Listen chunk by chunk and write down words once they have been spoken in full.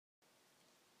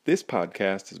This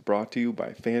podcast is brought to you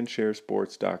by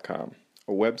FanshareSports.com,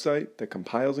 a website that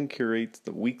compiles and curates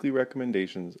the weekly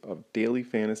recommendations of daily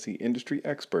fantasy industry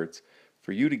experts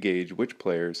for you to gauge which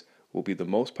players will be the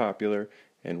most popular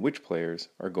and which players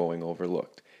are going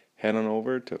overlooked. Head on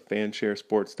over to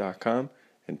FanshareSports.com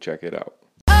and check it out.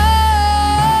 All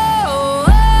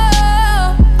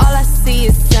I see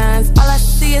is signs, all I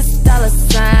see is dollar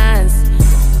signs.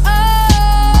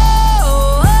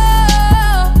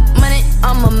 Money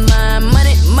on my mind,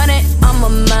 money on my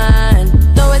mind.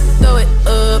 Throw it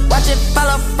up, watch it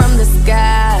follow from the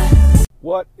sky.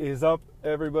 What is up,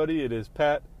 everybody? It is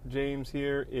Pat James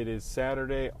here. It is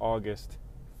Saturday, August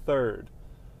 3rd.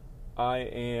 I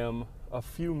am a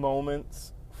few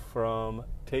moments from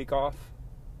takeoff,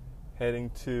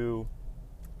 heading to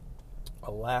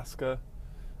Alaska,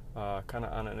 kind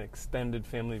of on an extended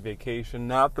family vacation.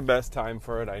 Not the best time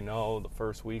for it, I know, the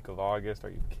first week of August. Are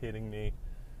you kidding me?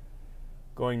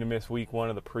 Going to miss week one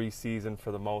of the preseason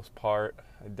for the most part.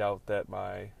 I doubt that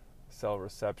my cell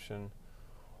reception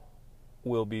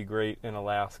will be great in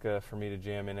Alaska for me to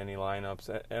jam in any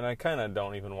lineups. And I kind of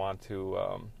don't even want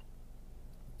to,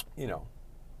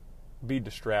 be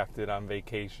distracted on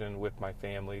vacation with my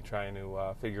family trying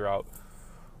to figure out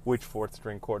which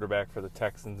fourth-string quarterback for the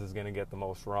Texans is going to get the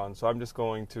most run. So I'm just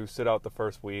going to sit out the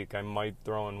first week. I might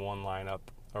throw in one lineup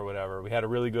or whatever. We had a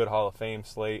really good Hall of Fame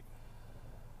slate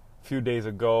a few days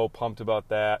ago. Pumped about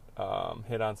that.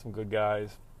 Hit on some good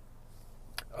guys.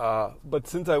 But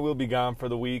since I will be gone for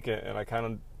the week and I kind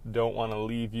of don't want to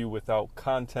leave you without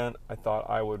content, I thought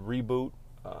I would reboot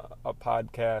a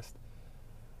podcast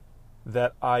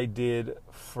that I did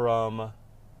from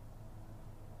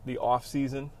the off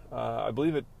season. I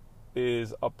believe it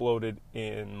is uploaded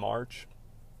in March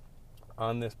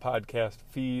on this podcast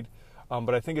feed,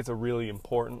 but I think it's a really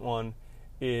important one.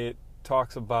 It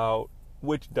talks about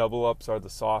which double ups are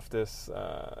the softest.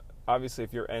 Obviously,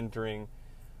 if you're entering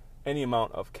any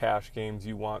amount of cash games,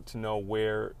 you want to know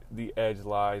where the edge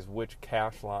lies, which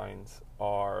cash lines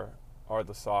are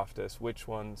the softest, which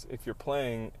ones, if you're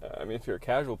playing, if you're a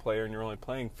casual player and you're only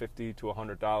playing $50 to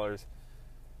 $100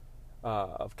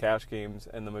 of cash games,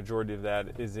 and the majority of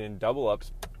that is in double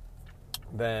ups,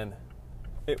 then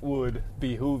it would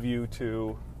behoove you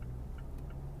to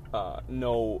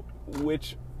know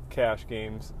which cash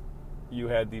games you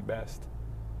had the best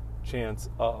chance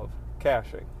of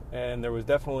cashing. And there was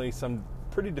definitely some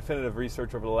pretty definitive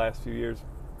research over the last few years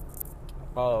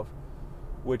of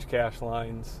which cash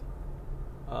lines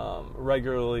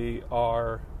regularly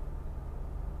are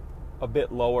a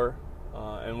bit lower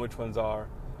and which ones are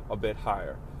a bit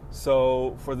higher.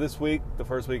 So for this week, the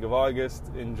first week of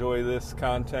August, enjoy this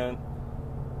content,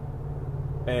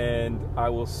 and I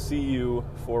will see you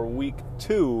for week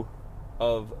 2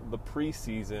 of the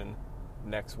preseason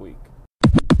next week.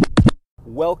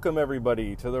 Welcome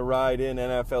everybody to the Ride In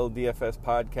NFL DFS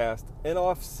podcast, an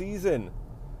off-season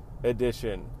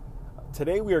edition.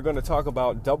 Today we are going to talk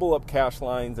about double up cash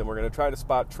lines, and we're going to try to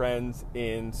spot trends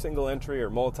in single entry or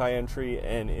multi-entry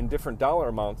and in different dollar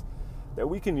amounts that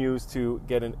we can use to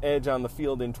get an edge on the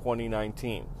field in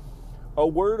 2019. A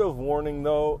word of warning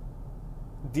though,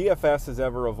 DFS is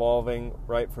ever evolving,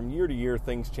 right? From year to year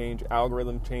things change,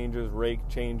 algorithm changes, rake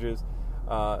changes,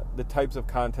 the types of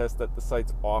contests that the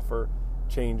sites offer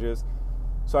changes.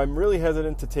 So I'm really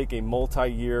hesitant to take a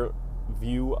multi-year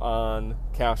view on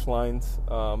cash lines,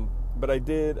 but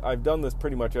I've done this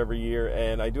pretty much every year,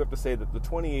 and I do have to say that the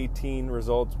 2018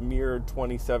 results mirrored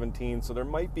 2017, so there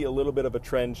might be a little bit of a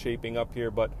trend shaping up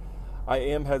here, but I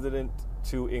am hesitant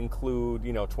to include,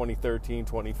 2013,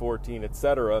 2014,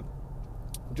 etc.,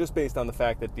 just based on the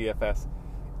fact that DFS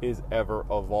is ever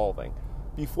evolving.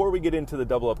 Before we get into the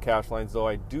double up cash lines, though,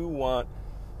 I do want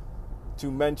to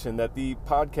mention that the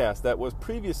podcast that was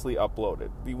previously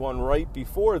uploaded, the one right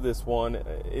before this one,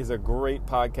 is a great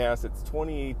podcast. It's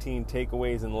 2018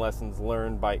 Takeaways and Lessons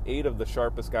Learned by 8 of the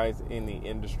sharpest guys in the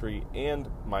industry and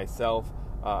myself.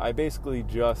 I basically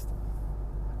just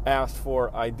asked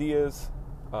for ideas,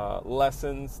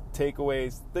 lessons,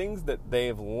 takeaways, things that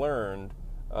they've learned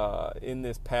in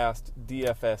this past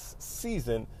DFS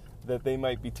season that they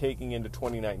might be taking into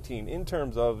 2019 in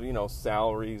terms of,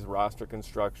 salaries, roster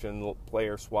construction,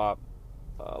 player swap,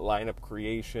 lineup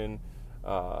creation,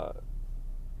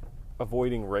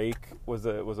 avoiding rake was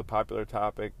a popular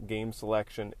topic, game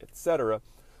selection, etc.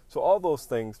 So all those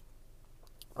things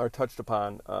are touched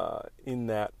upon in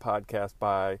that podcast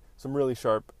by some really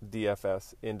sharp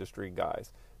DFS industry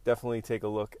guys. Definitely take a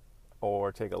look,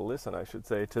 or take a listen, I should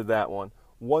say, to that one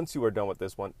once you are done with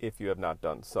this one, if you have not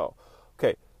done so.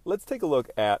 Okay, let's take a look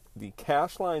at the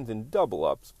cash lines and double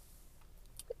ups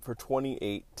for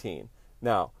 2018.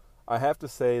 Now, I have to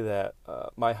say that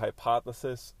my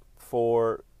hypothesis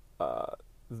for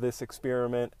this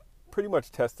experiment pretty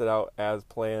much tested out as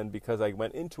planned, because I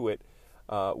went into it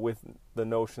with the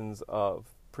notions of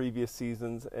previous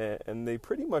seasons, and they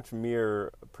pretty much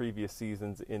mirror previous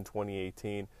seasons in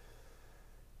 2018.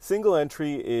 Single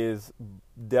entry is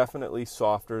definitely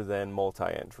softer than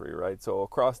multi-entry, right? So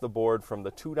across the board, from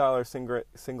the $2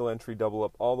 single entry double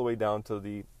up all the way down to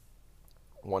the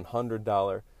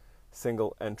 $100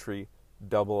 single entry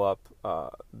double up,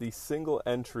 the single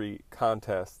entry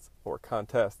contests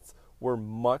were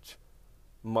much,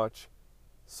 much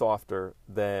softer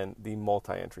than the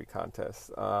multi-entry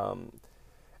contests.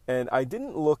 And I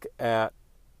didn't look at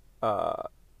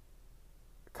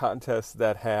contests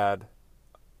that had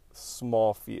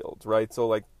small fields, right? So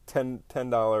like $10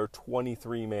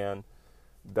 23-man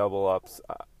double ups,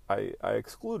 I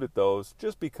excluded those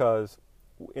just because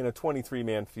in a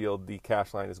 23-man field, the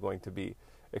cash line is going to be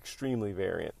extremely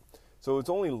variant. So it's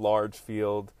only large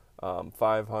field,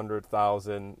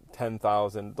 500,000,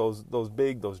 10,000, those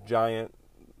big, those giant,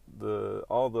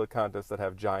 all the contests that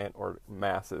have giant or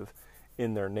massive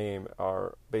in their name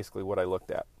are basically what I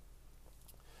looked at.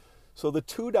 So the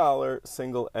 $2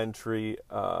 single entry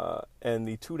and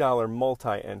the $2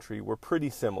 multi-entry were pretty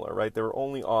similar, right? They were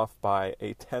only off by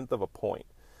 1/10 of a point.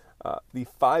 The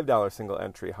 $5 single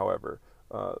entry, however,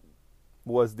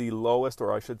 was the lowest,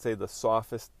 or I should say the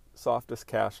softest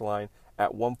cash line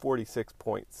at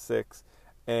 146.6,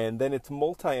 and then its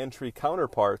multi-entry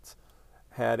counterparts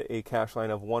had a cash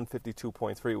line of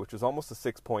 152.3, which is almost a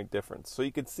 6-point difference. So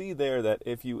you could see there that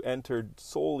if you entered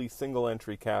solely single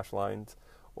entry cash lines,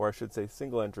 or I should say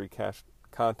single entry cash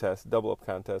contests, double up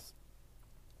contests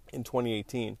in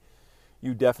 2018,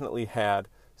 you definitely had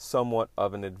somewhat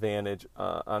of an advantage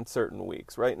on certain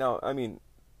weeks. Right now, I mean,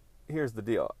 here's the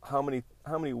deal. How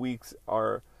many weeks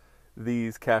are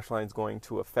these cash lines going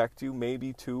to affect you?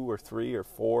 Maybe 2 or 3 or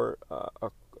 4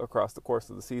 across the course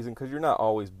of the season, because you're not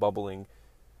always bubbling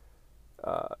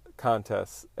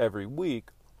contests every week.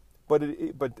 But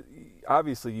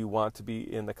obviously you want to be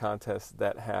in the contests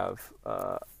that have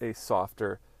a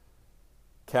softer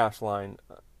cash line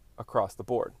across the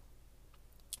board.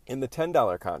 In the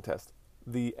 $10 contest,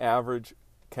 the average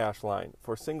cash line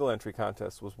for single entry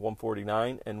contests was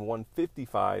 149 and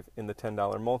 155 in the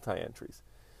 $10 multi-entries.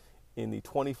 In the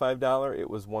 $25, it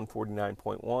was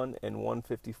 149.1 and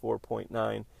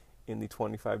 154.9 in the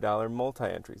 $25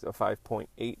 multi-entries, a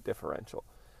 5.8 differential.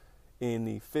 In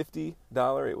the $50,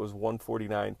 it was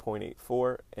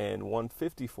 149.84 and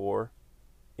 154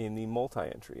 in the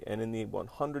multi-entry. And in the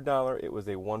 $100, it was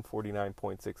a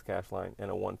 149.6 cash line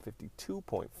and a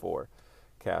 152.4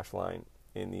 cash line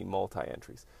in the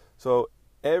multi-entries. So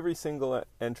every single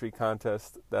entry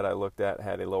contest that I looked at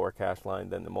had a lower cash line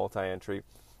than the multi-entry.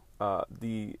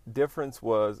 The difference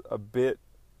was a bit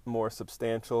more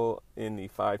substantial in the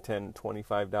 $5, $10,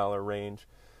 $25 range,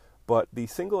 but the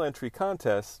single entry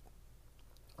contests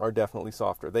are definitely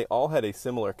softer. They all had a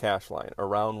similar cash line,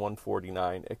 around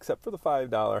 149, except for the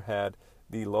 $5 had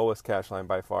the lowest cash line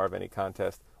by far of any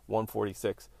contest,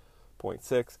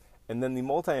 146.6, and then the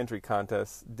multi-entry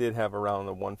contests did have around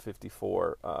the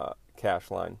 154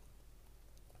 cash line.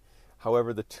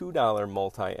 However, the $2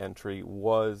 multi-entry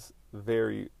was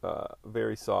very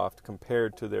soft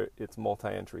compared to its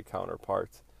multi-entry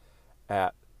counterparts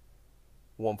at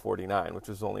 149, which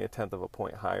was only 1/10 of a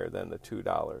point higher than the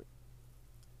 $2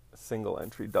 single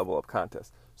entry double up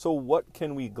contest. So what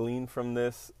can we glean from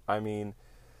this? I mean,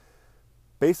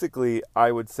 basically,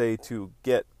 I would say to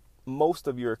get most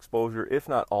of your exposure, if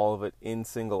not all of it, in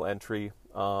single entry.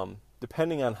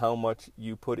 Depending on how much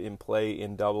you put in play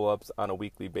in double ups on a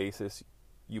weekly basis,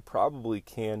 you probably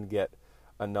can get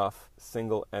enough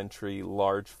single entry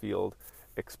large field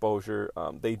exposure.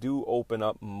 They do open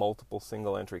up multiple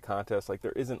single entry contests. Like,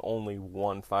 there isn't only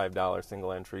one $5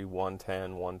 single entry, one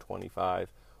 $10, one $25,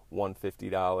 one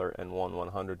 $50, and one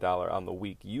 $100 on the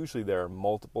week. Usually there are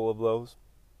multiple of those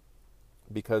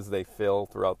because they fill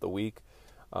throughout the week.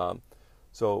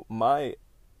 So my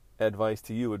advice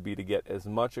to you would be to get as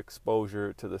much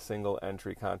exposure to the single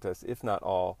entry contest, if not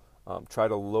all. Try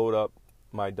to load up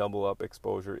my double up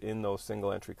exposure in those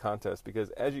single entry contests,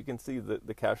 because as you can see,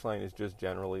 the cash line is just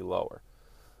generally lower.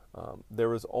 There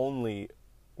was only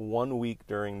 1 week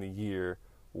during the year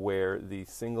where the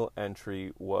single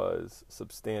entry was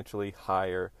substantially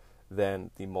higher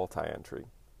than the multi-entry.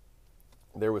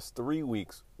 There was 3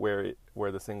 weeks where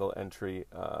the single entry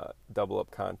double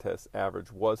up contest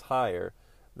average was higher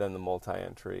than the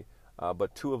multi-entry,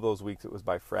 but 2 of those weeks it was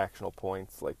by fractional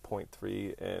points, like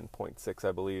 0.3 and 0.6,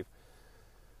 I believe.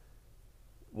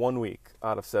 1 week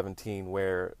out of 17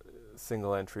 where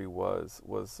single entry was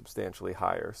substantially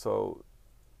higher. So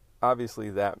obviously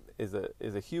that is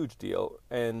a huge deal.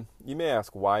 And you may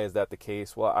ask, why is that the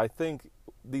case? Well, I think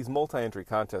these multi-entry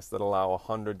contests that allow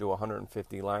 100 to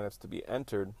 150 lineups to be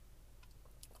entered,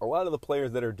 a lot of the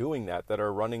players that are doing that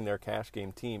are running their cash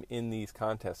game team in these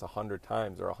contests 100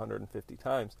 times or 150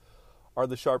 times, are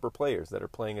the sharper players that are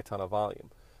playing a ton of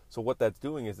volume. So what that's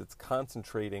doing is it's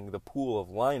concentrating the pool of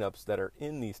lineups that are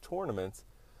in these tournaments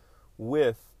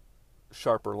with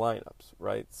sharper lineups,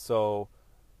 right? So,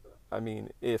 I mean,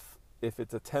 if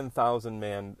it's a 10,000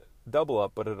 man double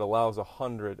up, but it allows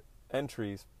 100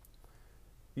 entries,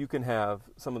 you can have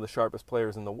some of the sharpest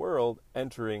players in the world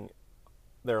entering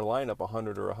their lineup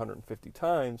 100 or 150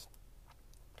 times,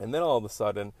 and then all of a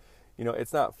sudden,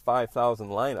 it's not 5,000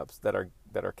 lineups that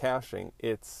are cashing.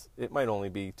 It might only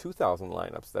be 2,000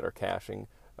 lineups that are cashing,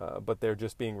 but they're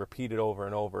just being repeated over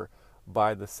and over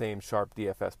by the same sharp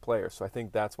DFS players. So I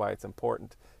think that's why it's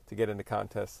important to get into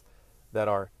contests that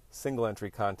are single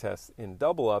entry contests in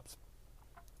double ups,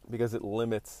 because it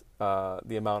limits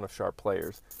the amount of sharp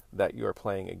players that you are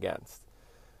playing against.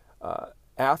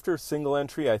 After single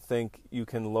entry, I think you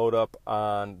can load up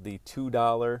on the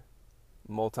 $2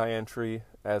 multi-entry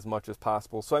as much as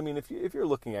possible. So, I mean, if you're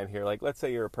looking at here, like, let's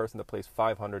say you're a person that plays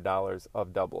 $500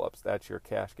 of double ups. That's your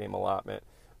cash game allotment.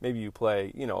 Maybe you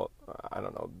play, I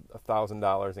don't know,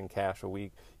 $1,000 in cash a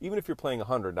week. Even if you're playing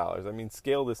 $100, I mean,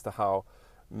 scale this to how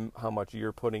much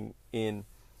you're putting in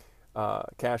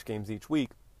cash games each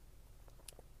week.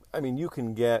 I mean, you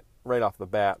can get, right off the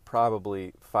bat,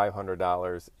 probably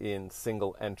 $500 in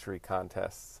single entry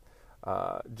contests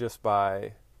just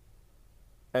by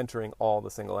entering all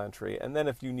the single entry. And then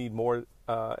if you need more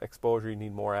exposure, you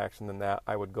need more action than that,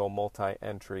 I would go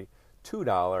multi-entry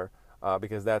 $2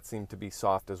 because that seemed to be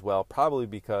soft as well, probably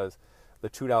because the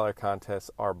 $2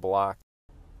 contests are blocked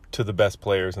to the best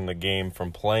players in the game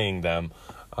from playing them.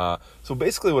 So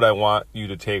basically what I want you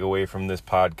to take away from this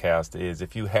podcast is,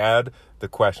 if you had the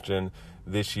question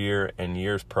this year and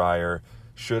years prior,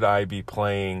 should I be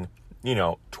playing,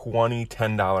 $20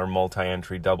 $10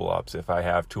 multi-entry double ups if I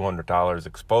have $200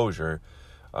 exposure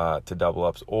to double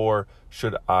ups, or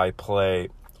should I play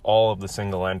all of the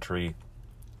single entry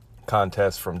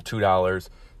contests from $2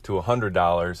 to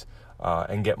 $100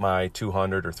 and get my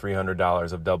 $200 or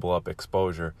 $300 of double up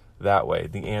exposure that way?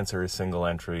 The answer is single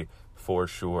entry for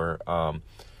sure.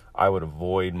 I would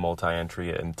avoid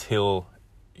multi-entry until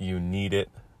you need it.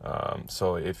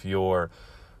 So if your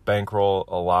bankroll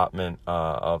allotment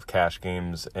of cash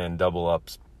games and double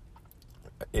ups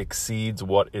exceeds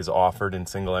what is offered in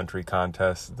single entry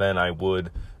contests, then I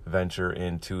would venture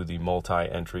into the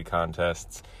multi-entry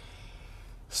contests,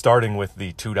 starting with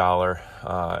the $2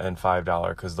 and $5,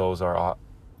 because those are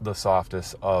the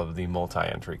softest of the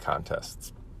multi-entry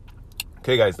contests.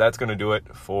 Okay, guys, that's going to do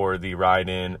it for the Ride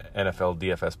In NFL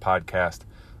DFS podcast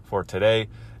for today.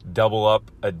 Double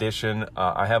Up edition.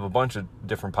 I have a bunch of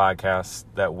different podcasts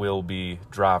that will be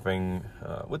dropping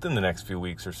within the next few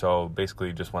weeks or so,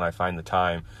 basically just when I find the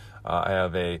time. I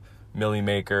have a Millie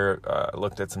Maker,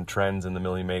 looked at some trends in the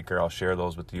Millie Maker. I'll share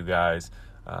those with you guys.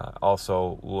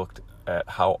 Also looked at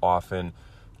how often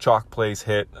chalk plays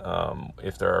hit,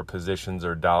 if there are positions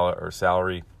or dollar or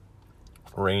salary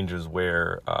ranges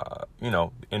where,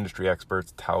 industry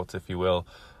experts, touts, if you will,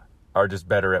 are just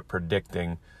better at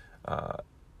predicting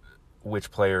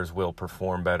which players will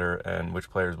perform better and which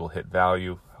players will hit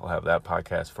value. I'll have that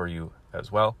podcast for you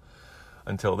as well.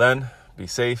 Until then, be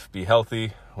safe, be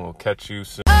healthy. We'll catch you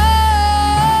soon. All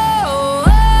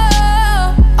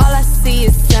I see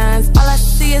is signs, all I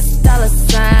see is dollar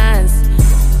signs.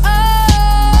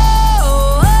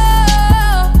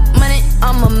 Money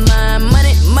on my mind,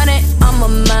 money on my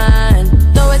mind.